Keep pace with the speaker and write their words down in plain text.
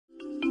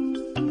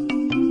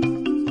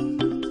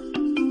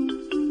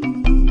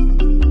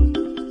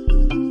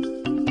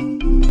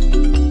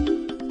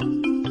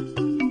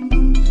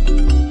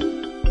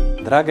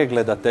Drage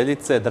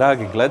gledateljice,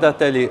 dragi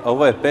gledatelji,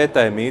 ovo je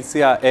 5.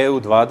 emisija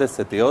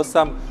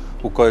EU28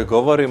 u kojoj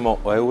govorimo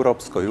o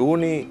Europskoj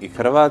uniji i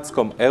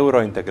hrvatskom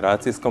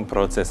eurointegracijskom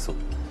procesu.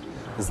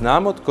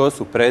 Znamo tko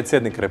su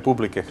predsjednik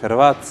Republike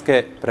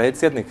Hrvatske,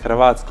 predsjednik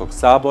Hrvatskog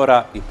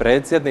sabora i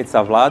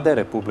predsjednica Vlade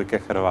Republike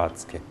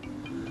Hrvatske.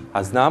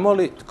 A znamo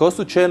li tko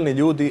su čelni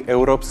ljudi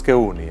Europske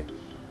unije?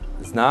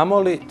 Znamo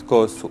li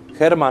tko su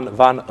Herman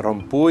Van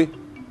Rompuy,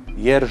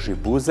 Jerzy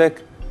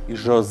Buzek i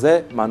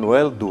José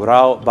Manuel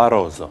Durão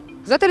Barroso?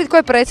 Znate li tko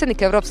je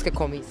predsjednik Europske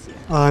komisije?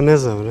 Ne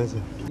znam.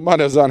 Ma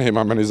ne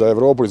zanima me ni za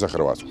Europu ni za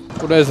Hrvatsku.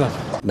 Ne znam.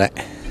 Ne.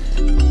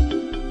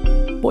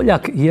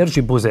 Poljak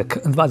Jerzy Buzek,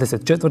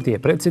 24. je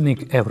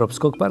predsjednik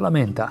Europskog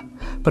parlamenta.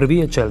 Prvi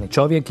je čelni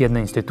čovjek jedne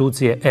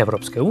institucije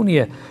Europske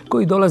unije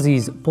koji dolazi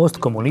iz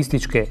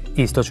postkomunističke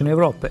istočne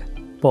Europe.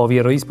 Po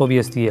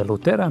vjeroispovijesti je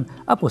luteran,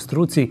 a po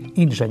struci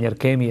inženjer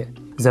kemije.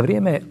 Za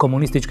vrijeme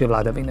komunističke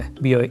vladavine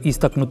bio je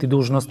istaknuti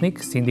dužnosnik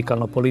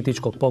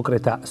sindikalno-političkog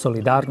pokreta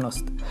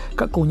Solidarnost,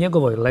 kako u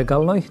njegovoj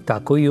legalnoj,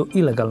 tako i u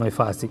ilegalnoj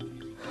fazi.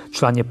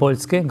 Član je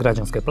Poljske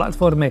građanske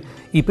platforme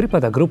i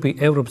pripada grupi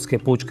Europske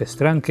pučke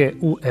stranke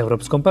u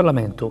Europskom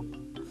parlamentu.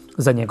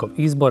 Za njegov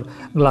izbor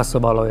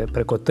glasovalo je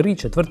preko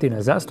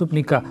 3/4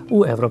 zastupnika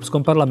u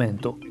Europskom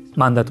parlamentu.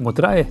 Mandat mu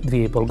traje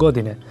 2,5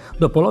 godine,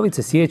 do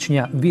polovice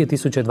siječnja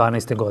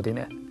 2012.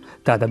 godine.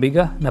 Tada bi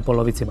ga, na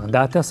polovici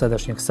mandata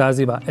sadašnjeg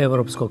saziva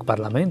Europskog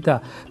parlamenta,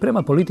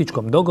 prema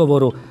političkom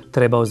dogovoru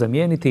trebao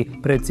zamijeniti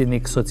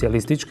predsjednik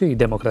socijalističke i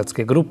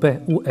demokratske grupe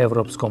u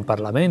Europskom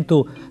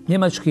parlamentu,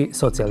 njemački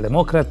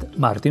socijaldemokrat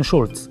Martin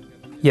Schulz.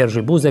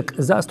 Jerzy Buzek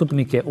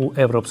zastupnik je u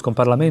Europskom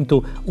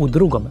parlamentu u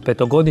drugom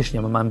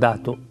petogodišnjem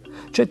mandatu.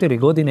 4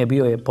 godine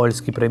bio je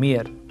poljski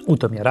premijer. U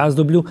tom je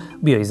razdoblju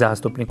bio i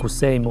zastupnik u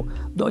Sejmu,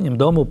 donjem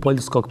domu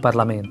Poljskog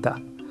parlamenta.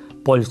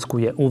 Poljsku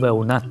je uveo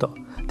u NATO,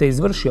 te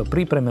izvršio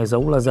pripreme za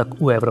ulazak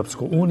u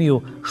Europsku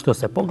uniju, što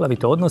se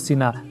poglavito odnosi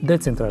na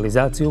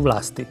decentralizaciju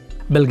vlasti.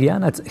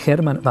 Belgijanac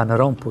Herman Van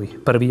Rompuy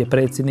prvi je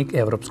predsjednik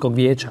Europskog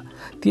vijeća,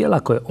 tijela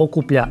koje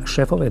okuplja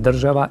šefove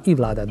država i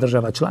vlada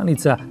država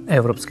članica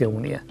Europske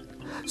unije.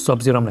 S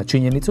obzirom na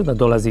činjenicu da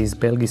dolazi iz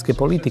belgijske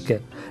politike,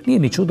 nije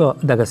ni čudo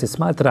da ga se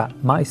smatra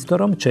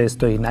majstorom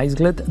često i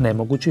naizgled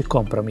nemogućih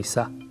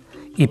kompromisa.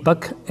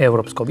 Ipak,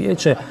 Europsko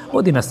vijeće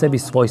vodi na sebi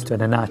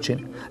svojstven način,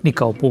 ni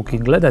kao puki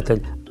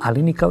gledatelj,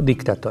 ali ni kao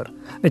diktator,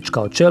 već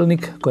kao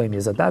čelnik kojem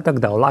je zadatak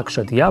da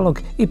olakša dijalog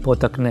i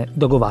potakne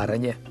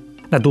dogovaranje.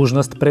 Na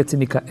dužnost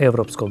predsjednika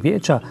Europskog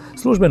vijeća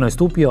službeno je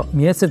stupio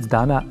mjesec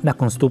dana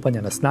nakon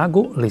stupanja na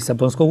snagu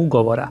Lisabonskog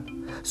ugovora,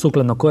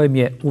 sukladno kojem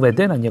je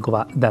uvedena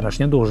njegova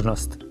današnja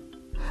dužnost.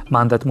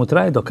 Mandat mu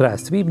traje do kraja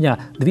svibnja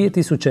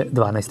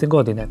 2012.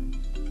 godine.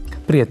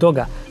 Prije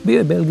toga bio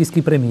je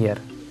belgijski premijer,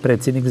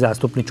 predsjednik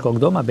zastupničkog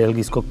doma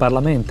belgijskog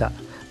parlamenta,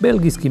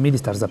 belgijski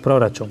ministar za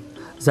proračun,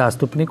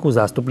 zastupnik u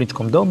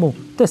zastupničkom domu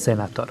te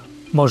senator.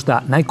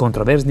 Možda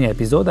najkontroverznija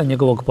epizoda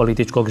njegovog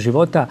političkog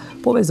života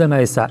povezana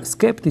je sa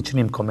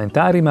skeptičnim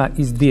komentarima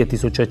iz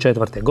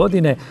 2004.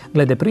 godine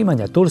glede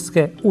primanja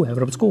Turske u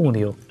Europsku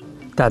uniju.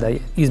 Tada je,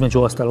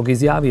 između ostalog,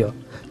 izjavio: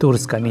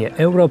 Turska nije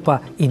Europa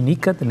i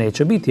nikad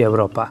neće biti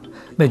Europa.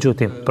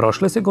 Međutim,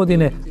 prošle se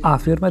godine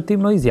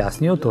afirmativno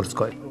izjasnio o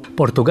Turskoj.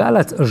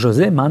 Portugalac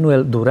José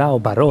Manuel Durão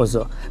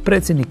Barroso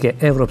predsjednik je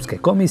Europske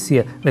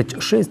komisije već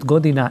 6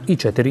 godina i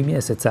 4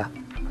 mjeseca.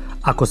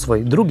 Ako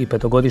svoj drugi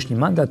petogodišnji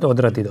mandat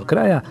odradi do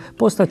kraja,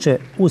 postaće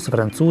uz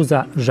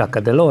Francuza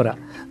Jacquesa Delosa,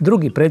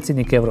 drugi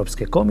predsjednik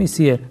Europske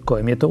komisije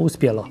kojem je to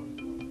uspjelo.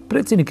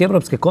 Predsjednik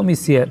Europske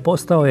komisije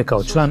postao je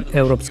kao član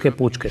Europske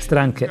pučke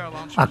stranke,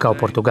 a kao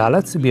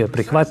Portugalac bio je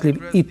prihvatljiv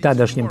i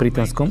tadašnjem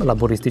britanskom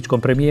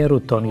laborističkom premijeru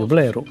Tonyu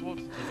Blairu.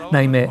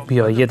 Naime,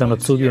 bio je jedan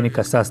od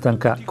sudionika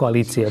sastanka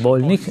Koalicije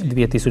voljnih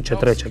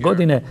 2003.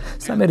 godine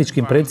s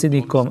američkim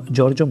predsjednikom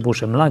Georgeom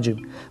Bushem mlađim,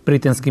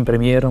 britanskim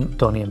premijerom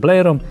Tonyjem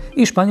Blairom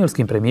i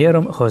španjolskim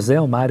premijerom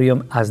Joseom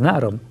Mariom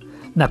Aznarom,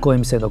 na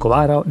kojem se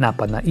dogovarao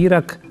napad na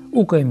Irak,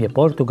 u kojem je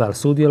Portugal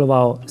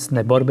sudjelovao s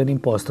neborbenim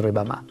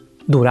postrojbama.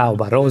 Durão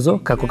Barroso,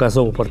 kako ga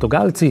zovu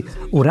Portugalci,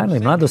 u ranoj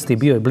mladosti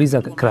bio je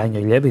blizak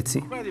krajnjoj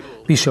ljevici.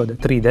 Više od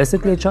 3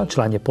 desetljeća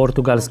član je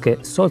portugalske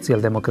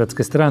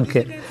socijaldemokratske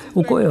stranke,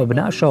 u kojoj je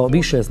obnašao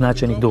više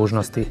značajnih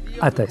dužnosti,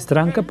 a ta je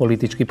stranka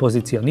politički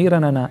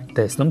pozicionirana na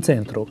desnom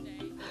centru.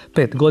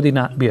 5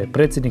 godina bio je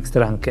predsjednik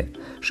stranke,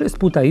 6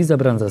 puta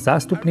izabran za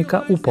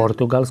zastupnika u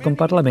portugalskom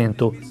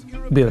parlamentu.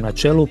 Bio je na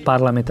čelu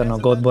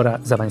parlamentarnog odbora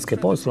za vanjske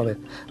poslove,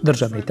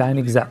 državni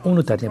tajnik za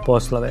unutarnje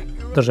poslove,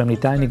 državni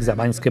tajnik za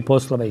vanjske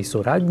poslove i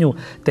suradnju,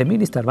 te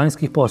ministar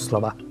vanjskih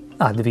poslova,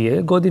 a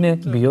 2 godine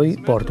bio i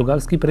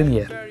portugalski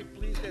premijer.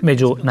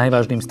 Među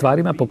najvažnijim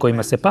stvarima po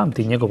kojima se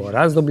pamti njegovo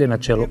razdoblje na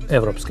čelu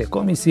Europske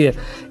komisije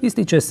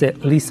ističe se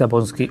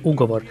Lisabonski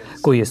ugovor,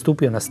 koji je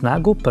stupio na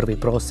snagu 1.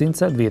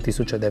 prosinca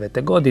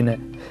 2009. godine,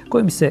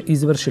 kojim se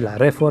izvršila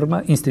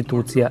reforma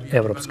institucija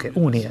Europske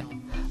unije,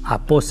 a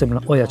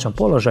posebno ojačan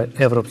položaj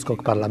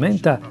Europskog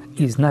parlamenta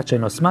i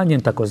značajno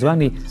smanjen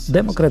takozvani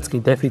demokratski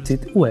deficit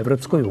u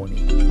Europskoj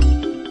uniji.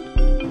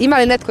 Ima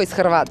li netko iz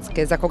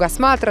Hrvatske za koga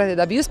smatrate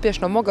da bi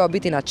uspješno mogao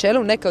biti na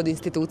čelu neke od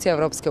institucija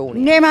Europske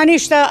unije? Nema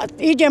ništa,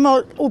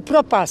 idemo u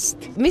propast.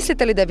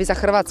 Mislite li da bi za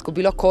Hrvatsku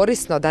bilo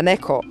korisno da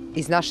neko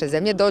iz naše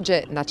zemlje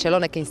dođe na čelo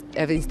neke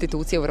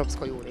institucije u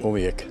Europskoj uniji?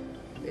 Uvijek.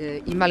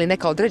 Ima li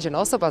neka određena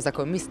osoba za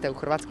koju mislite u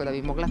Hrvatskoj da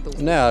bi mogla to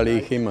uspjeti? Ne, ali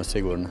ih ima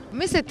sigurno.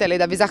 Mislite li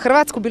da bi za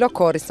Hrvatsku bilo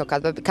korisno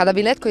kada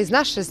bi netko iz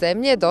naše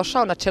zemlje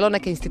došao na čelo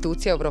neke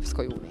institucije u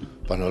Europskoj uniji?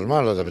 Pa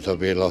normalno da bi to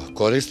bilo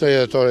korisno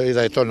i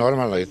da je to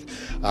normalno,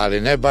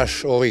 ali ne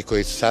baš ovi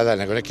koji su sada,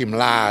 nego neki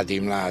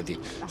mladi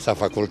sa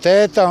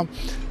fakultetom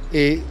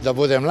i da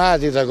bude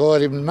mladi, da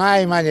govorim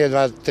najmanje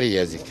 2-3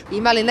 jezika.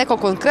 Ima li neko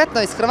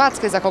konkretno iz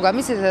Hrvatske za koga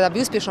mislite da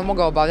bi uspješno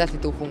mogao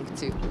obavljati tu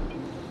funkciju?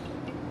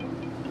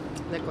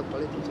 Neko od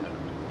političara?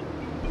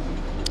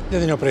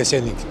 Jedino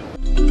predsjednik.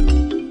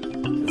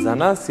 Za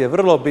nas je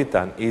vrlo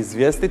bitan i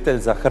izvjestitelj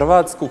za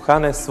Hrvatsku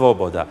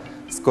Swoboda,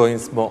 s kojim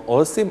smo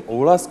osim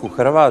ulasku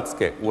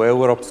Hrvatske u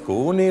Europsku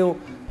uniju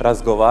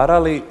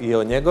razgovarali i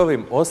o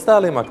njegovim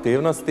ostalim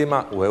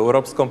aktivnostima u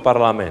Europskom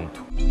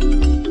parlamentu.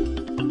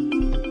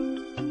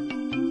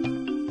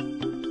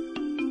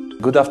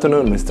 Good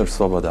afternoon, Mr.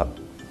 Swoboda.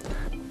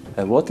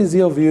 What is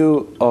your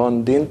view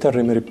on the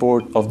interim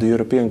report of the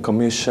European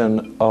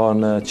Commission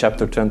on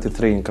Chapter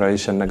 23 in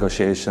Croatian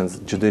negotiations,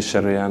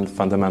 judiciary and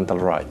fundamental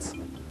rights?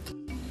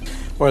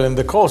 Well, in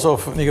the course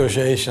of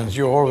negotiations,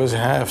 you always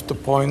have to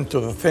point to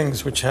the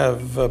things which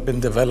have been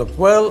developed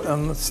well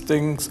and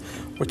things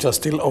which are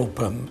still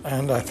open.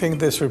 And I think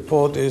this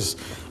report is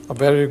a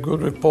very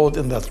good report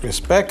in that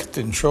respect,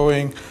 in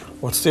showing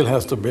what still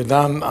has to be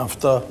done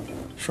after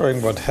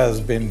showing what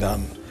has been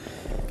done.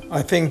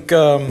 I think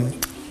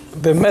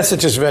the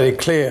message is very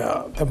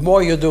clear. The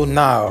more you do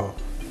now,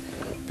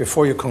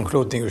 before you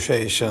conclude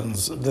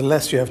negotiations, the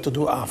less you have to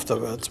do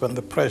afterwards when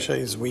the pressure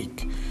is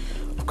weak.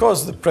 Of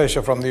course, the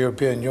pressure from the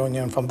European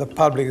Union, from the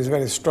public, is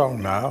very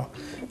strong now,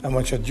 and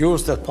one should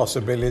use that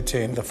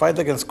possibility in the fight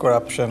against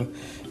corruption,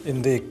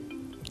 in the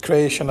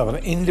creation of an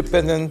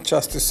independent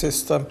justice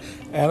system,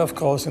 and of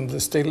course in the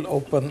still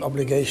open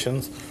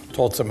obligations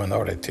towards the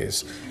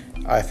minorities.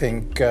 I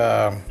think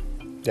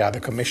the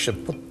Commission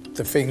put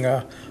the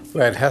finger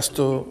where it has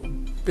to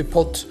be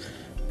put,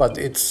 but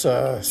it's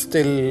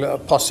still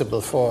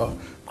possible for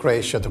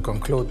Croatia to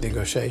conclude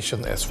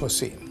negotiations as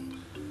foreseen.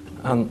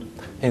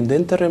 In the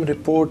interim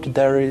report,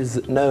 there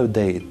is no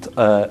date.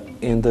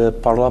 In the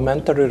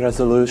parliamentary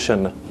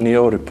resolution,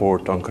 NEO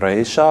report on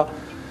Croatia,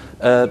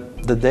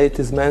 the date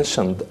is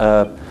mentioned.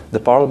 The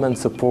Parliament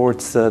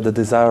supports the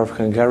desire of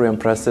Hungarian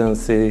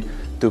presidency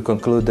to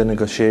conclude the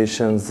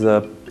negotiations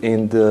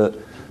in the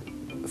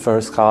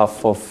first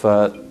half of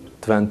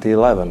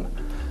 2011.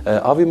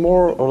 Are we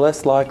more or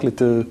less likely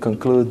to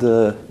conclude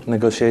the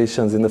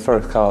negotiations in the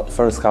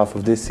first half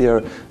of this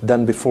year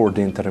than before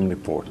the interim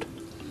report?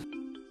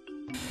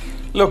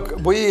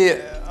 Look, we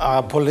are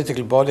a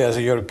political body as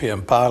a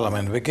European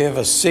Parliament. We give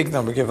a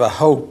signal, we give a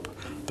hope.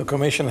 The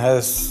Commission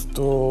has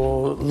to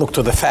look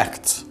to the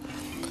facts.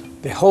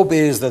 The hope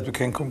is that we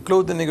can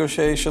conclude the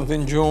negotiations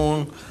in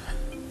June.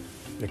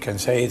 You can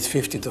say it's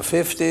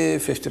 50-50,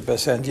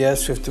 50%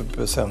 yes,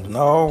 50%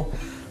 no.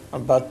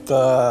 But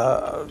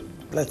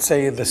let's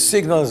say the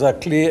signals are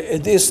clear.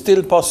 It is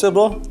still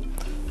possible,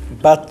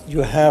 but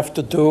you have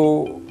to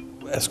do,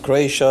 as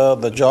Croatia,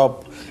 the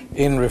job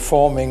in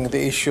reforming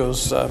the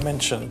issues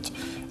mentioned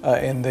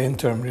in the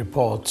interim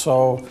report.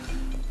 So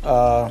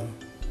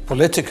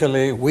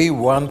politically, we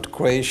want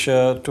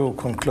Croatia to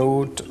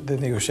conclude the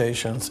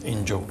negotiations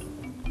in June.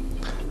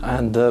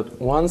 And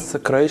once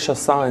Croatia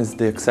signs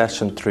the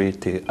accession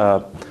treaty,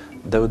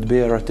 there would be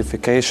a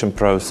ratification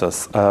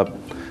process.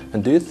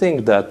 And do you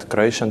think that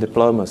Croatian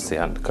diplomacy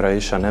and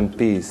Croatian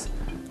MPs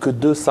could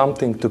do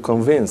something to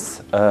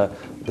convince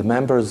the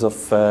members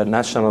of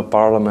national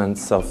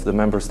parliaments of the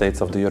member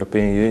states of the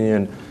European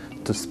Union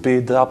to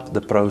speed up the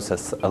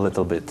process a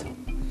little bit?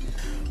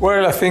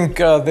 Well, I think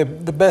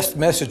the best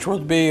message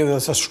would be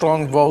there's a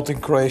strong vote in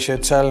Croatia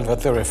itself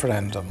at the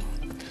referendum.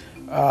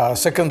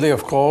 Secondly,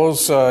 of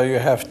course, you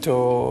have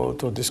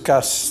to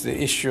discuss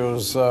the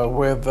issues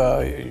with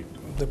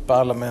the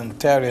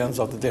parliamentarians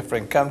of the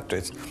different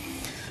countries.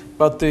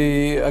 But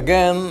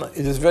again,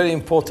 it is very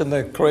important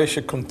that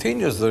Croatia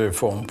continues the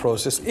reform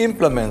process,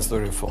 implements the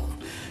reform.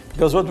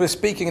 Because what we're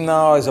speaking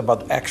now is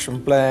about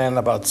action plan,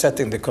 about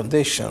setting the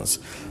conditions,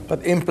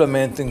 but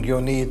implementing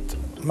you need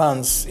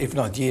months, if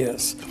not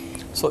years.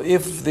 So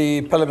if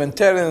the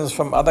parliamentarians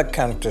from other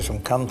countries, from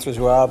countries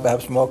who are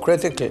perhaps more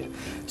critical,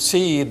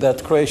 see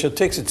that Croatia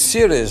takes it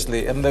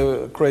seriously and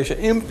Croatia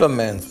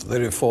implements the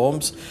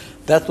reforms,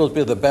 that will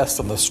be the best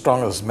and the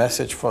strongest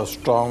message for a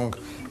strong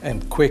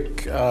and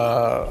quick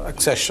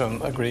accession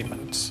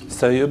agreements.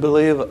 So you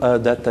believe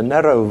that a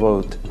narrow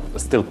vote,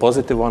 still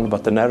positive one,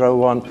 but a narrow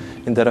one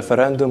in the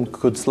referendum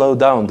could slow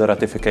down the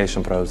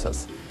ratification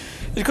process?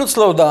 It could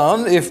slow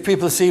down if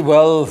people see,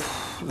 well,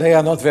 they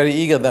are not very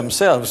eager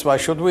themselves. Why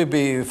should we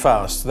be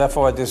fast?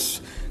 Therefore, it is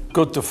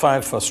good to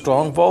fight for a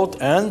strong vote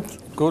and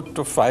good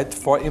to fight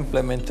for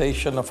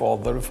implementation of all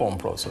the reform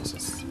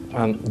processes.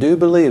 And do you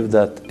believe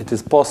that it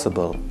is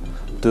possible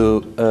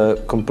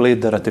to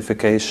complete the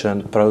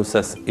ratification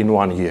process in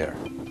 1 year?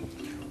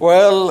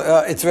 Well,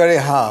 it's very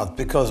hard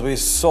because we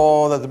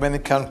saw that many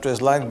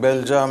countries like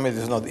Belgium, it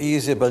is not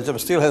easy. Belgium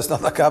still has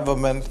not a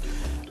government,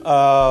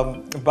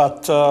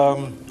 but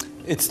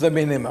it's the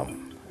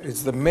minimum.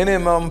 It's the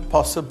minimum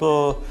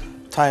possible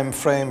time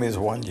frame is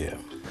 1 year.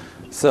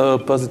 So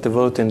positive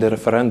vote in the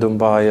referendum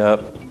by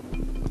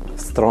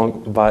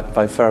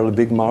fairly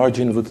big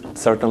margin would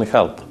certainly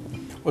help.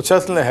 Would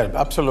certainly help,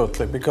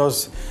 absolutely,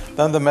 because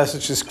then the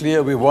message is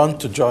clear, we want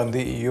to join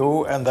the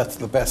EU, and that's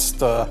the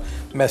best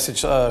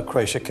message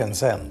Croatia can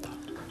send.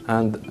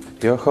 And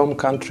your home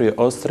country,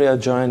 Austria,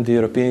 joined the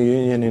European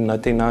Union in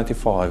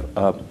 1995.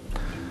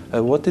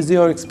 What is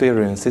your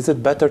experience? Is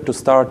it better to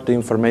start the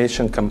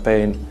information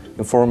campaign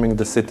informing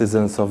the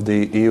citizens of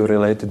the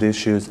EU-related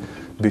issues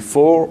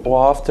before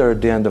or after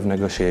the end of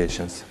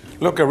negotiations?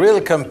 Look, a real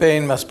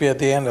campaign must be at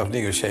the end of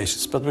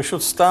negotiations, but we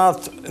should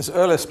start as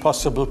early as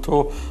possible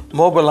to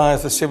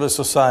mobilize the civil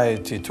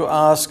society, to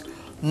ask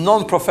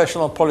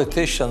non-professional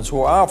politicians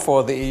who are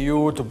for the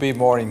EU to be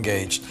more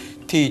engaged.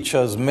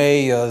 Teachers,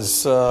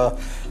 mayors,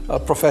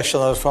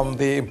 professionals from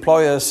the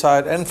employer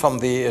side and from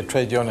the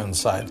trade union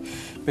side.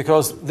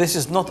 Because this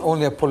is not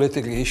only a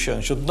political issue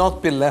and should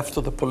not be left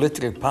to the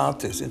political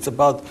parties. It's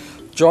about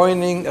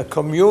joining a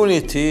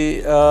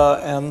community,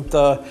 and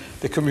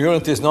the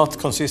community is not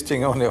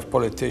consisting only of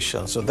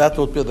politicians. So that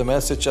would be the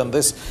message. And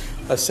this,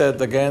 I said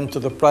again to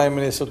the Prime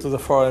Minister, to the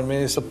Foreign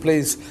Minister,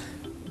 please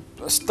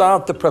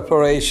start the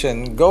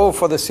preparation. Go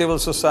for the civil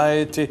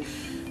society,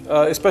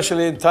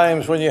 especially in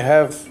times when you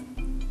have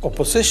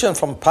opposition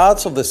from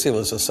parts of the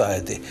civil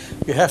society.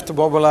 You have to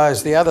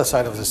mobilize the other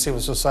side of the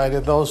civil society,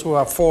 those who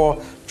are for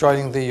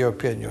joining the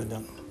European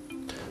Union.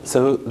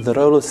 So the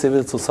role of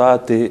civil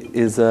society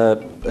is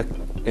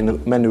in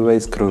many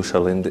ways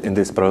crucial in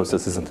this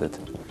process, isn't it?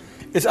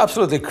 It's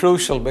absolutely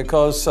crucial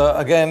because,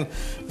 again,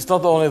 it's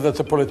not only that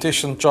the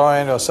politicians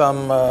join or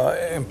some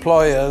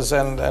employers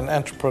and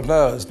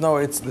entrepreneurs. No,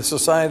 it's the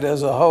society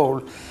as a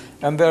whole.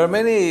 And there are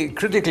many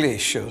critical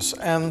issues.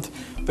 And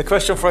the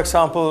question, for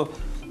example,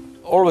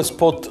 always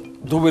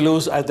put, do we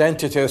lose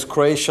identity as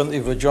Croatian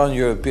if we join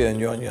European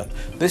Union?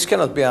 This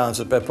cannot be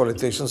answered by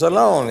politicians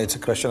alone. It's a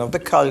question of the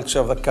culture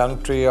of the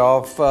country,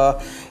 of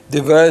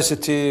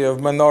diversity, of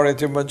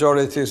minority,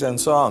 majorities, and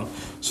so on.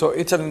 So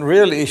it's a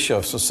real issue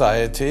of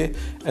society,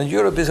 and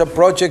Europe is a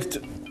project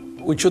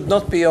which should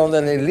not be only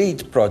an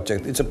elite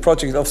project. It's a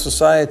project of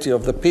society,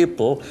 of the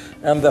people,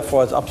 and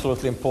therefore it's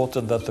absolutely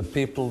important that the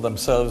people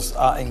themselves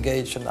are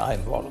engaged and are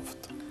involved.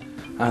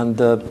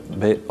 And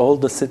all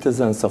the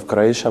citizens of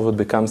Croatia would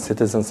become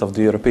citizens of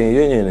the European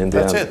Union in the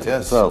end. That's it,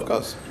 yes, as well. of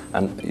course.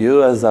 And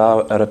you, as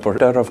a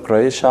reporter of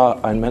Croatia,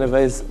 are in many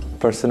ways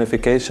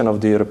personification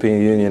of the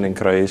European Union in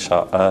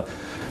Croatia.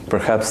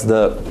 Perhaps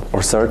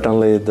or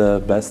certainly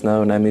the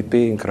best-known MEP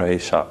in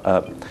Croatia.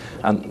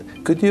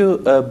 And could you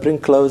bring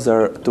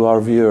closer to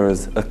our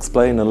viewers,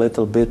 explain a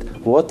little bit,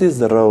 what is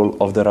the role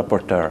of the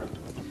rapporteur?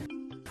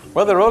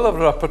 Well, the role of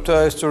the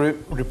rapporteur is to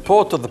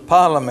report to the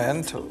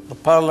Parliament.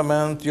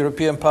 The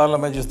European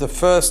Parliament is the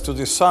first to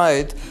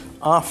decide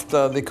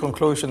after the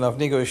conclusion of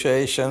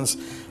negotiations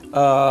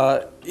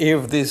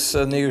if these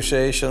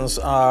negotiations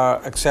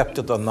are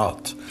accepted or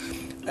not.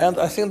 And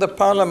I think the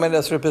Parliament,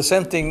 as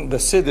representing the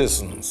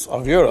citizens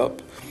of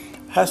Europe,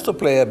 has to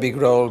play a big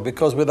role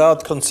because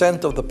without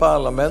consent of the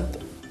Parliament,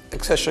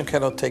 accession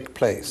cannot take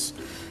place.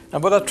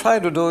 And what I try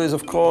to do is,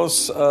 of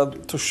course,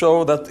 to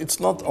show that it's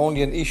not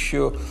only an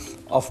issue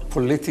of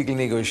political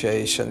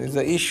negotiation. It's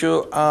the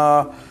issue,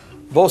 are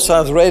both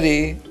sides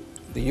ready,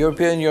 the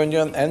European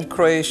Union and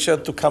Croatia,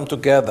 to come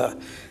together.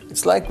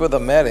 It's like with a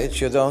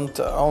marriage, you don't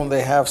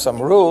only have some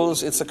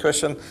rules, it's a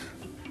question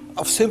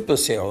of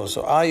sympathy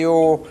also. Are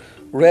you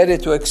ready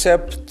to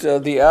accept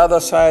the other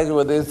side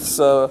with its,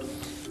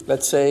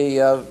 let's say,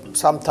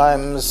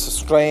 sometimes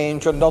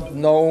strange or not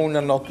known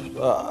and not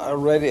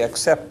already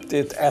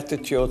accepted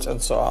attitudes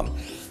and so on.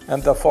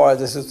 And therefore,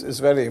 this is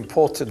very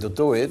important to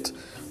do it.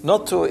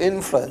 Not to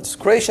influence.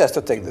 Croatia has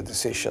to take the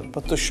decision,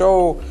 but to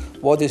show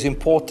what is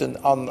important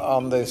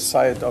on the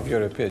side of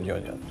European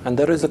Union. And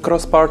there is a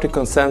cross-party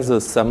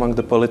consensus among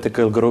the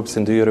political groups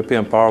in the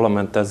European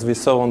Parliament. As we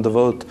saw on the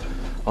vote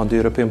on the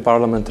European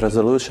Parliament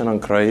resolution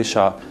on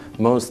Croatia,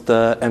 most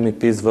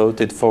MEPs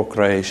voted for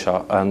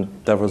Croatia, and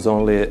there was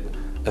only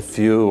a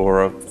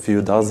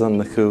few dozen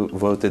who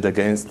voted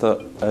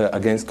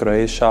against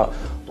Croatia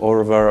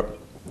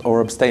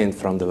or abstained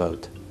from the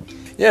vote.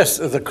 Yes,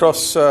 the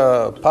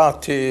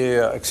cross-party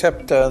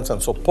acceptance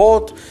and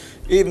support.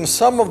 Even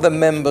some of the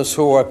members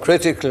who are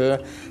critical,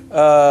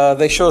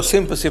 they show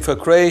sympathy for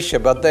Croatia,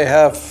 but they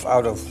have,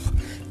 out of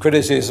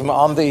criticism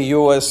on the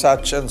EU as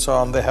such and so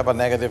on, they have a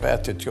negative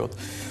attitude.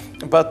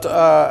 But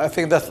I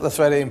think that's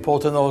very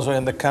important also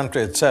in the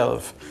country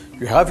itself.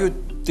 You have your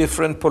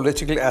different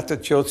political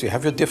attitudes, you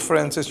have your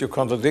differences, your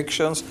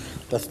contradictions.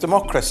 That's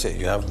democracy.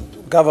 You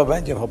have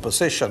government, you have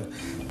opposition.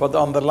 But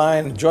on the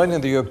line,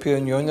 joining the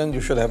European Union,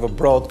 you should have a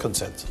broad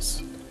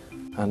consensus.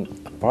 And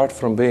apart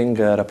from being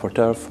a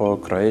rapporteur for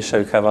Croatia,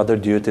 you have other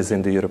duties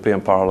in the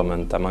European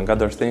Parliament. Among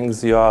other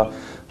things, you are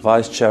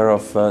vice chair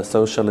of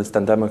Socialist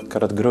and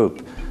Democrat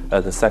group,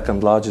 the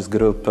second largest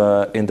group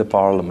in the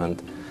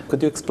Parliament.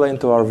 Could you explain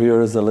to our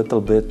viewers a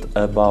little bit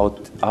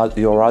about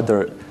your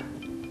other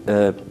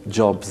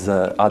jobs,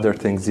 other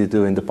things you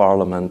do in the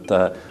Parliament?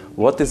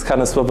 What is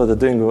Hannes Swoboda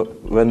doing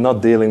when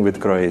not dealing with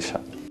Croatia?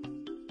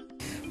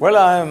 Well,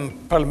 I'm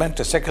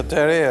parliamentary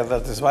secretary,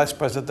 that is vice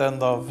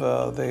president of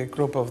the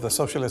group of the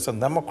Socialists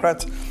and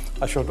Democrats.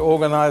 I should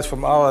organize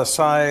from our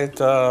side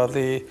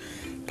the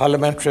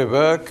parliamentary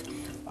work.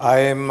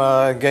 I'm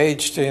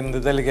engaged in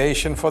the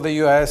delegation for the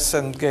US,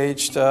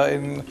 engaged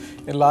in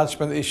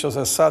enlargement issues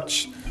as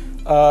such,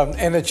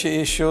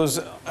 energy issues.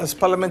 As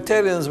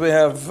parliamentarians, we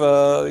have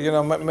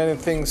many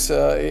things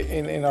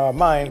in our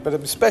mind, but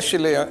I'm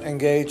especially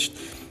engaged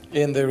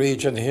in the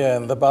region here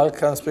in the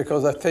Balkans,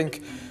 because I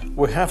think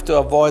we have to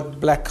avoid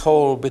black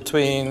hole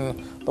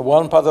between the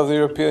one part of the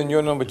European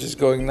Union, which is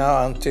going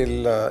now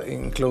until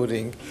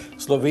including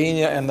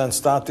Slovenia, and then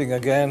starting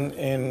again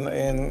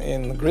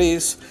in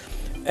Greece.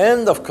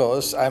 And of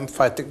course, I'm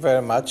fighting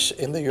very much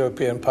in the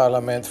European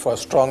Parliament for a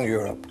strong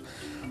Europe.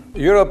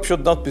 Europe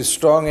should not be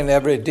strong in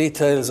every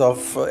details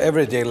of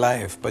everyday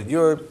life, but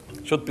Europe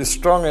should be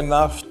strong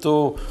enough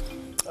to,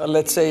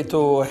 let's say,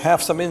 to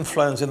have some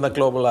influence in the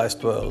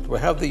globalized world. We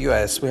have the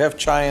US, we have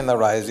China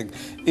rising,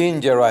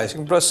 India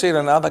rising, Brazil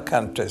and other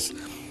countries.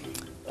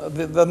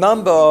 The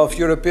number of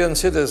European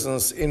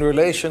citizens in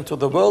relation to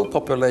the world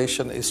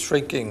population is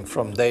shrinking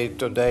from day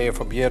to day,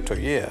 from year to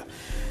year.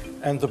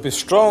 And to be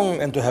strong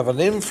and to have an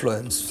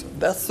influence,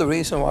 that's the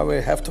reason why we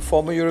have to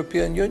form a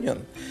European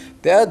Union.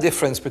 There are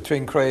differences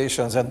between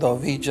Croatians and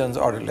Norwegians,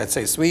 or let's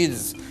say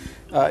Swedes,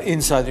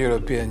 inside the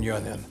European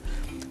Union.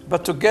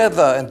 But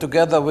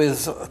together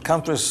with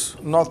countries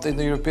not in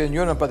the European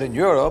Union but in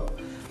Europe,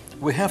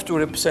 we have to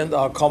represent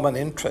our common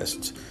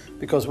interests,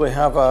 because we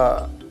have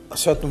a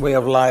certain way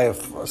of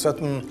life, a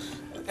certain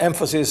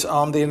emphasis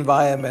on the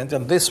environment,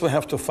 and this we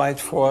have to fight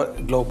for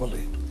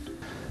globally.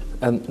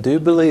 And do you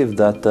believe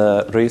that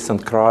the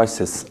recent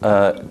crisis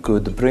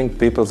could bring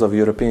peoples of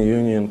European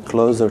Union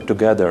closer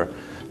together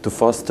to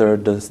foster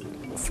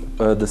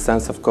the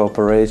sense of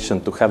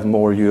cooperation, to have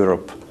more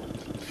Europe?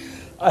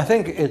 I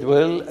think it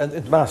will, and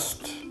it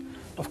must.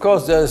 Of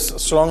course,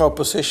 there's strong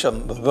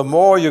opposition. The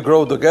more you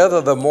grow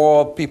together, the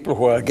more people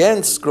who are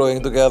against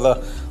growing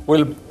together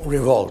will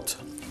revolt.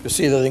 You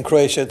see that in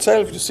Croatia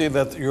itself, you see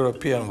that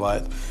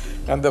European-wide.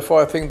 And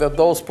therefore, I think that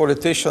those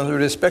politicians,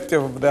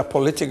 irrespective of their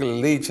political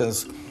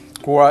allegiance,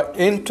 who are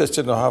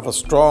interested to have a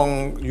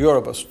strong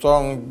Europe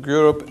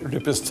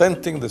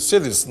representing the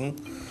citizen,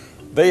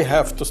 they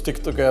have to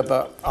stick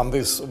together on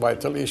these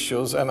vital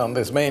issues and on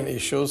these main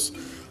issues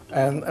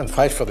and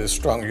fight for this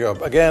strong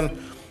Europe. Again,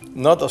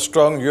 not a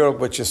strong Europe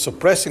which is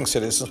suppressing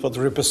citizens, but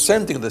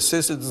representing the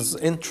citizens'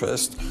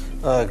 interest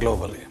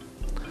globally.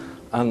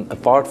 And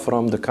apart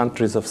from the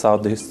countries of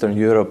Southeastern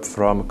Europe,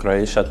 from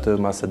Croatia to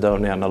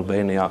Macedonia and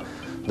Albania,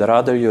 there are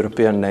other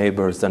European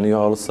neighbors, and you're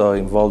also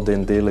involved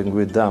in dealing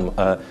with them.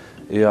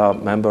 You are a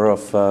member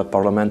of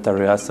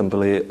Parliamentary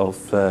Assembly of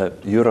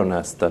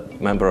Euronest,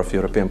 a member of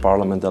European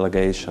Parliament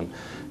delegation.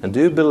 And do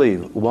you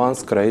believe,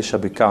 once Croatia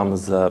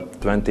becomes a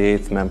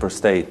 28th member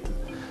state,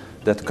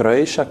 that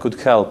Croatia could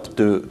help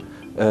to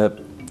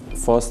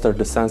foster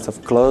the sense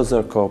of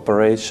closer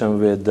cooperation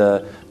with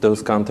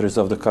those countries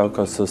of the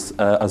Caucasus,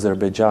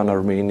 Azerbaijan,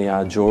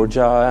 Armenia,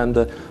 Georgia, and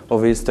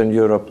of Eastern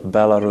Europe,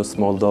 Belarus,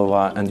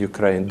 Moldova, and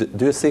Ukraine?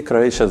 Do you see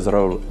Croatia's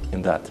role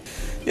in that?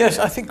 Yes,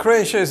 I think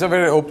Croatia is a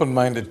very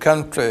open-minded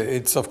country.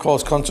 It's, of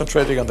course,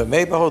 concentrating on the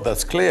neighborhood,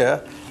 that's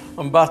clear,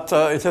 but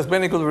it has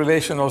many good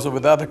relations also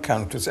with other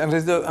countries, and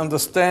it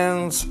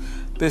understands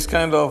this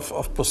kind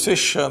of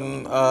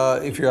position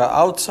if you are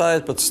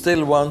outside but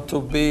still want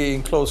to be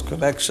in close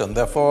connection.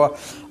 Therefore,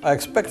 I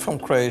expect from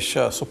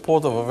Croatia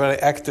support of a very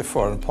active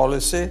foreign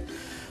policy,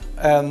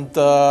 and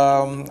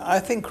I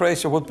think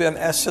Croatia would be an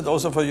asset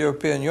also for the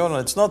European Union.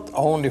 It's not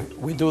only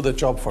we do the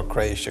job for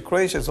Croatia.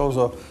 Croatia is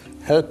also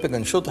helping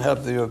and should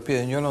help the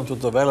European Union to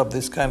develop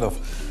this kind of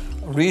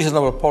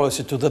reasonable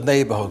policy to the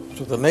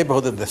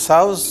neighborhood in the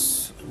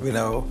south, you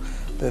know,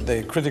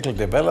 the critical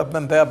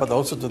development there, but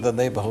also to the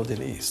neighborhood in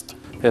the east.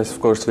 Yes,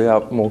 of course, we are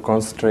more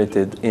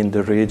concentrated in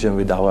the region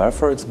with our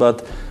efforts,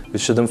 but we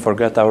shouldn't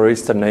forget our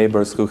eastern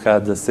neighbors who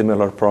had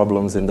similar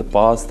problems in the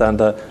past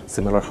and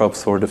similar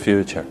hopes for the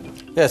future.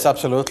 Yes,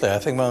 absolutely. I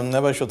think one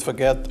never should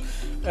forget.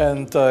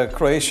 And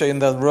Croatia, in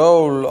that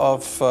role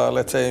of,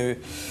 let's say,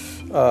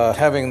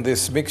 having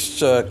this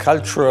mixed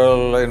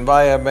cultural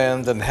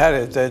environment and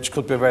heritage,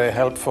 could be very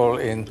helpful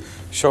in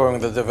showing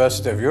the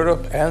diversity of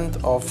Europe and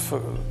of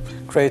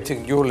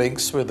creating new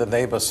links with the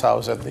neighbor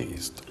south and the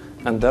east.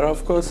 And there are,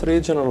 of course,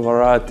 regional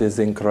varieties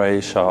in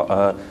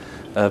Croatia.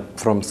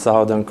 From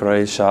southern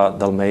Croatia,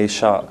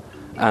 Dalmatia,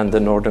 and the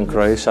northern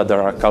Croatia,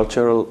 there are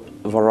cultural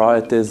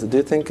varieties. Do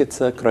you think it's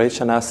a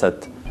Croatian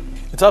asset?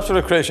 It's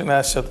absolutely a Croatian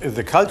asset. It's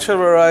the cultural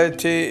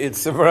variety,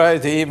 it's the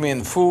variety even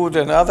in food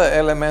and other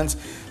elements.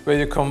 where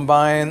you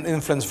combine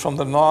influence from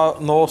the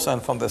north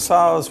and from the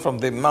south, from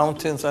the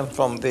mountains and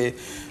from the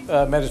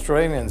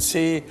Mediterranean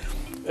Sea.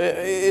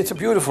 It's a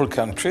beautiful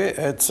country.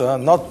 It's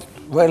not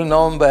well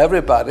known by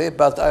everybody,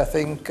 but I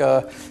think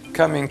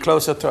coming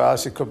closer to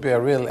us, it could be a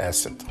real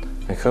asset.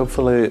 And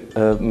hopefully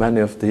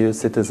many of the EU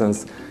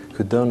citizens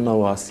who don't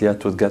know us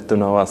yet would get to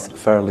know us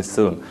fairly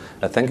soon.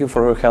 Thank you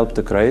for your help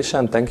to Croatia,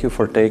 and thank you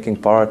for taking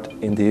part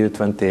in the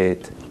EU28.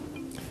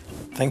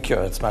 Thank you,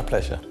 it's my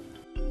pleasure.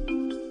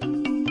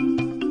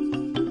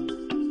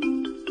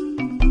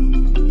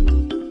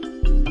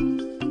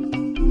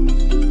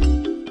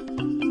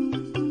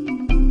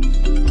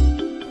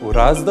 U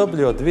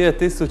razdoblju od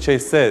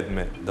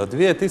 2007. do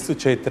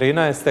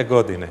 2013.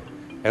 godine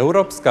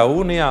Europska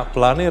unija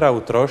planira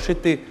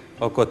utrošiti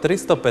oko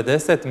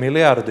 350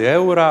 milijardi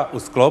eura u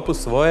sklopu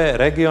svoje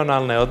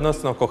regionalne,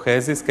 odnosno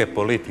kohezijske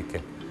politike,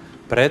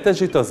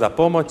 pretežito za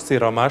pomoć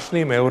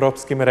siromašnijim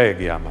europskim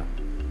regijama.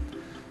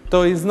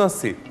 To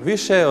iznosi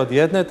više od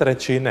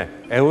 1/3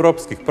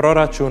 europskih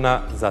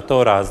proračuna za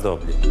to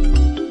razdoblje.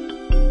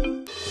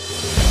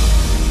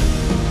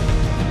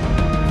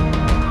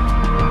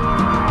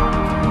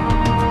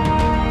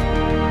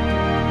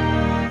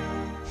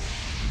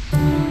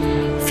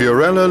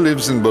 Fiorella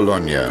lives in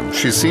Bologna.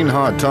 She's seen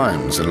hard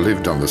times and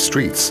lived on the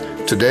streets.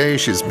 Today,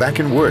 she's back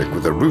in work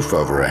with a roof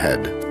over her head.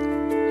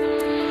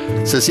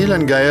 Cécile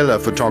and Gaël are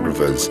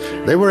photographers.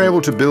 They were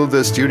able to build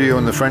their studio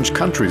in the French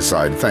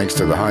countryside thanks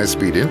to the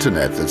high-speed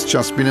internet that's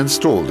just been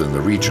installed in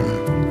the region.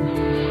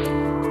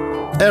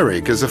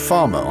 Erik is a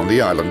farmer on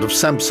the island of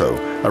Samso,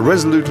 a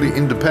resolutely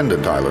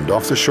independent island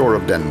off the shore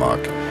of Denmark.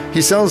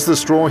 He sells the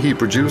straw he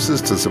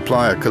produces to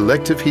supply a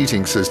collective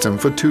heating system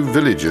for 2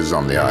 villages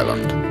on the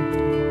island.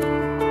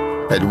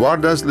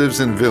 Eduardas lives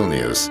in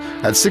Vilnius.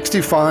 At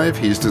 65,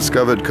 he's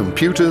discovered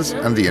computers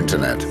and the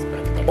internet.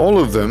 All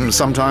of them,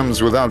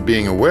 sometimes without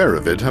being aware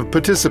of it, have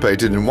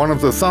participated in one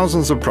of the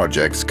thousands of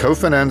projects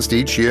co-financed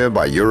each year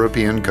by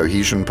European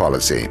cohesion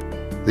policy.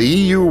 The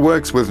EU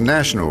works with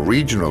national,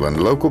 regional and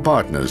local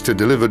partners to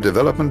deliver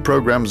development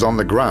programs on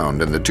the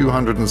ground in the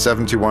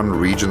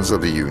 271 regions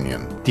of the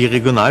Union. Die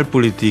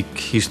Regionalpolitik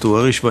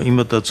historisch war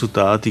immer dazu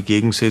da, die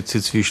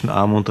Gegensätze zwischen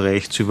Arm und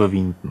Reich zu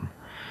überwinden.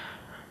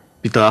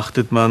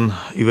 Betrachtet man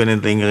über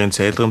einen längeren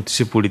Zeitraum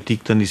diese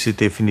Politik, dann ist sie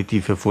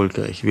definitiv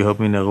erfolgreich. Wir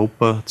haben in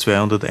Europa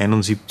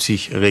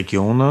 271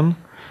 Regionen.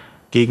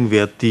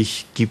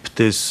 Gegenwärtig gibt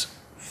es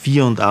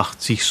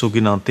 84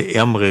 sogenannte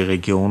ärmere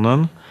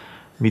Regionen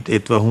mit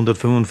etwa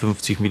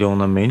 155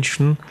 Millionen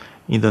Menschen.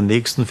 In der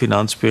nächsten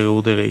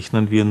Finanzperiode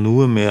rechnen wir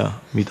nur mehr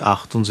mit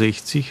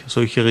 68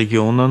 solcher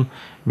Regionen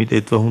mit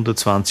etwa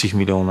 120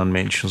 Millionen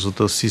Menschen,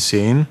 sodass Sie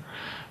sehen,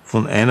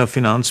 von einer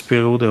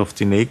Finanzperiode auf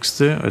die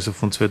nächste, also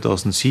von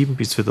 2007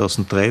 bis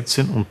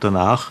 2013 und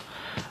danach,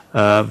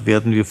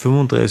 werden wir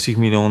 35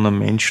 Millionen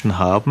Menschen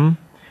haben,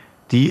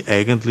 die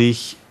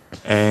eigentlich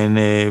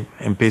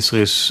ein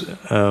besseres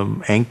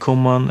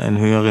Einkommen, einen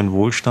höheren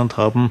Wohlstand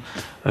haben,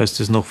 als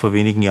das noch vor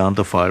wenigen Jahren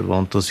der Fall war.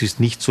 Und das ist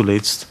nicht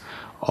zuletzt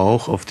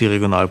auch auf die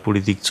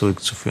Regionalpolitik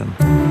zurückzuführen.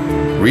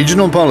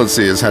 Regional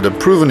policy has had a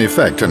proven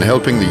effect in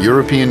helping the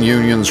European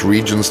Union's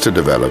regions to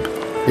develop.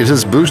 It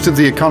has boosted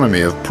the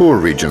economy of poor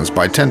regions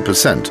by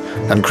 10%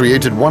 and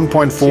created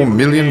 1.4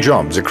 million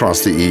jobs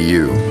across the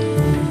EU.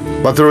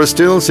 But there are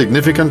still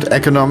significant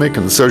economic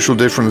and social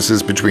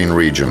differences between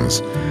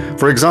regions.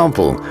 For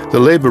example, the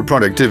labour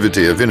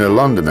productivity of inner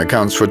London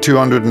accounts for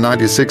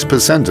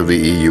 296% of the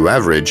EU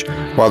average,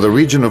 while the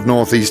region of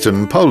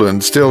northeastern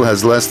Poland still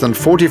has less than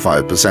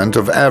 45%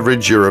 of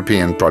average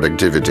European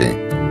productivity.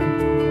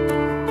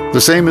 The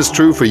same is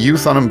true for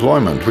youth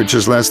unemployment, which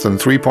is less than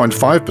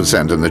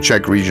 3.5% in the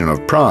Czech region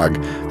of Prague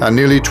and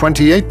nearly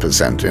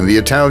 28% in the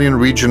Italian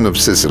region of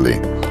Sicily.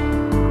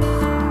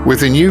 With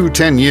the new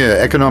 10-year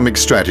economic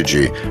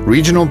strategy,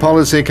 regional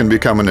policy can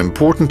become an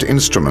important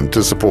instrument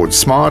to support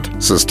smart,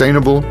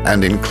 sustainable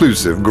and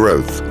inclusive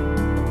growth.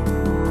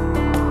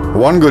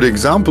 One good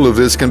example of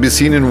this can be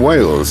seen in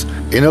Wales,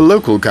 in a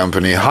local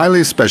company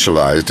highly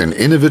specialized in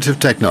innovative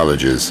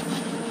technologies.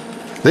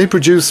 They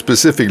produce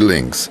specific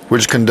links,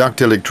 which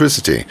conduct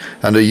electricity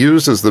and are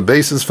used as the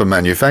basis for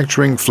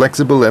manufacturing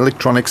flexible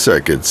electronic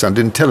circuits and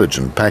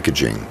intelligent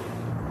packaging.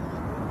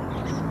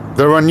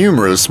 There are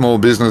numerous small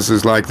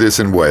businesses like this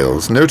in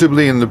Wales,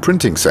 notably in the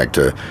printing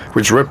sector,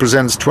 which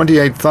represents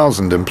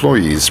 28,000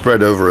 employees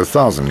spread over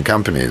 1,000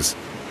 companies.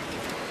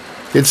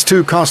 It's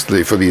too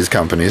costly for these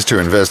companies to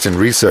invest in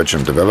research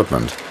and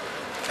development.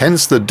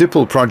 Hence the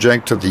DIPL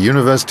project at the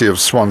University of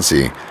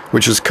Swansea,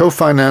 which is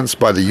co-financed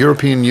by the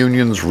European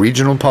Union's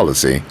regional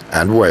policy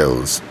and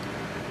Wales.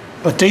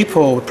 The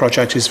DIPL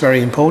project is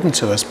very important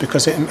to us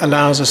because it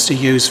allows us to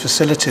use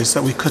facilities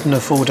that we couldn't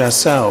afford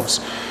ourselves,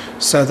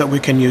 so that we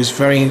can use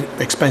very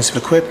expensive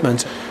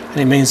equipment, and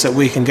it means that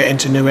we can get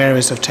into new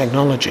areas of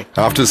technology.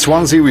 After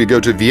Swansea, we go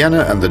to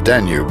Vienna and the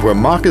Danube, where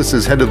Marcus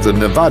is head of the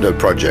Nevada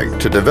project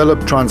to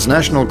develop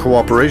transnational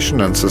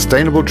cooperation and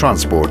sustainable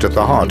transport at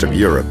the heart of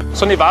Europe.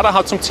 So Nevada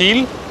hat zum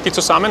Ziel, die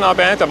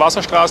Zusammenarbeit der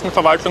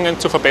Wasserstraßenverwaltungen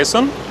zu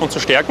verbessern und zu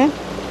stärken.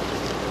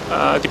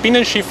 die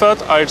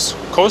Binnenschifffahrt als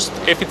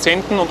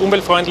kosteffizienten und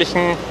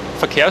umweltfreundlichen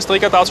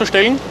Verkehrsträger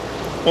darzustellen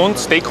und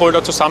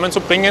Stakeholder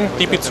zusammenzubringen,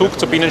 die Bezug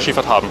zur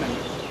Binnenschifffahrt haben.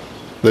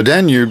 The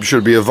Danube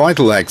should be a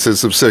vital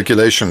axis of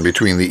circulation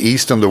between the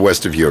east and the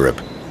west of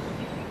Europe.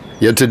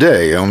 Yet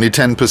today, only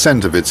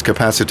 10% of its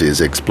capacity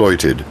is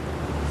exploited.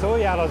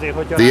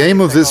 The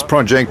aim of this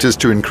project is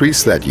to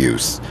increase that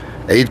use.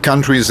 8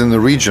 countries in the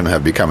region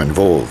have become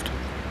involved.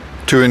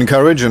 To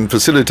encourage and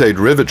facilitate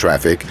river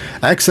traffic,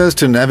 access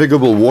to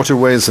navigable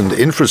waterways and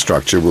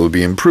infrastructure will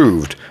be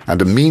improved,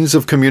 and a means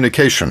of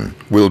communication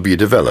will be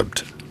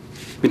developed.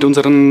 Mit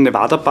unseren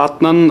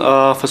Nevada-Partnern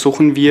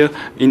versuchen wir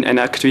in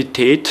einer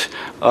Aktivität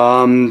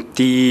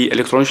die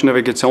elektronischen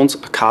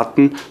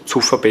Navigationskarten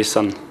zu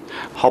verbessern.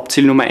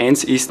 Hauptziel Nummer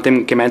 1 ist,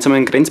 den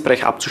gemeinsamen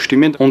Grenzbereich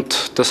abzustimmen,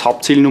 und das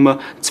Hauptziel Nummer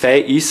 2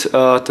 ist,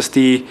 dass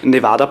die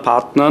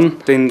Nevada-Partner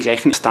den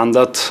gleichen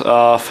Standard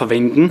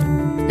verwenden.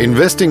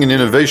 Investing in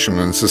innovation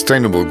and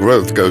sustainable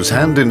growth goes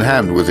hand in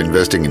hand with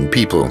investing in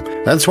people.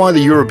 That's why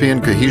the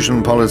European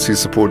cohesion policy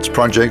supports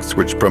projects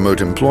which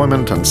promote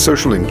employment and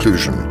social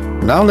inclusion.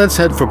 Now let's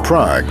head for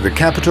Prague, the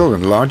capital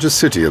and largest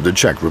city of the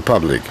Czech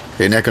Republic.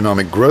 In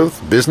economic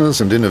growth,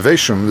 business and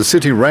innovation, the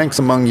city ranks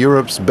among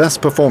Europe's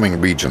best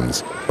performing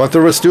regions. But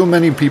there are still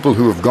many people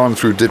who have gone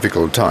through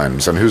difficult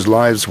times and whose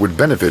lives would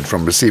benefit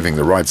from receiving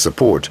the right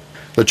support.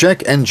 The Czech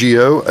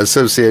NGO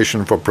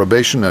Association for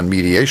Probation and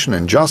Mediation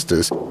in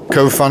Justice,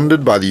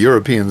 co-funded by the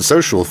European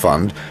Social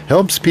Fund,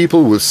 helps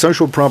people with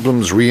social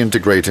problems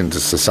reintegrate into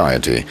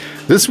society.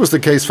 This was the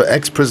case for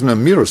ex-prisoner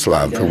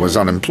Miroslav, who was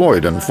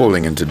unemployed and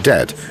falling into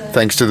debt.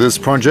 Thanks to this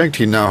project,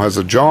 he now has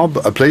a job,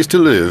 a place to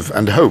live,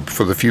 and hope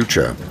for the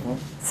future.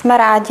 Jsme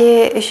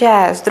rádi, že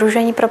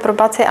Sdružení pro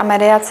probaci a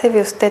mediaci v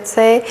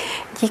justici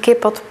díky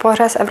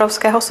podpoře z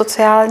Evropského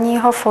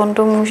sociálního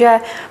fondu může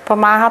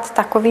pomáhat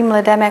takovým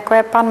lidem, jako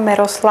je pan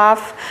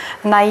Miroslav,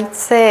 najít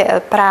si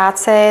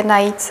práci,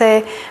 najít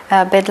si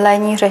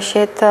bydlení,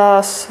 řešit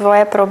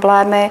svoje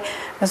problémy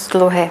s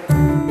dluhy.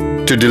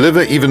 To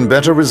deliver even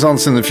better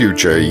results in the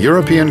future,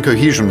 European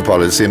cohesion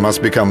policy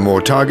must become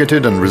more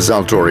targeted and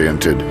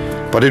result-oriented.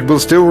 But it will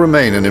still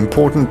remain an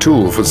important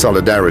tool for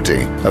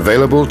solidarity,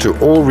 available to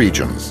all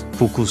regions.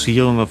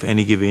 Fokussierung auf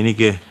einige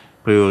wenige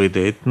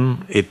Prioritäten,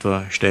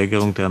 etwa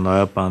Steigerung der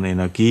erneuerbaren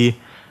Energie,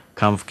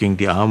 Kampf gegen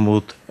die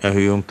Armut,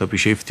 Erhöhung der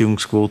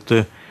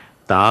Beschäftigungsquote,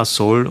 da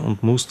soll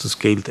und muss das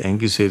Geld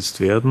eingesetzt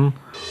werden.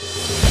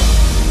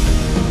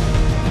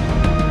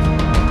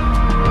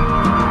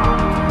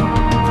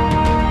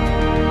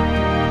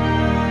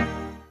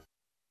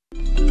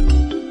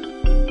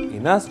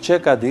 Nas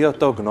čeka dio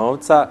tog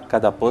novca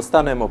kada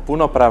postanemo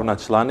punopravna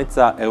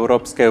članica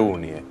Europske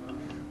unije.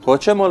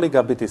 Hoćemo li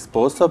ga biti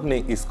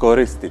sposobni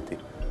iskoristiti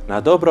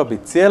na dobrobit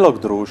cijelog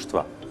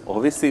društva,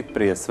 ovisi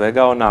prije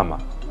svega o nama.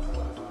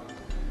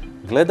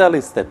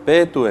 Gledali ste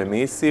 5.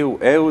 emisiju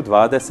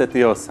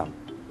EU28.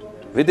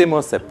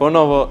 Vidimo se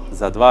ponovo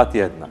za 2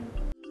 tjedna.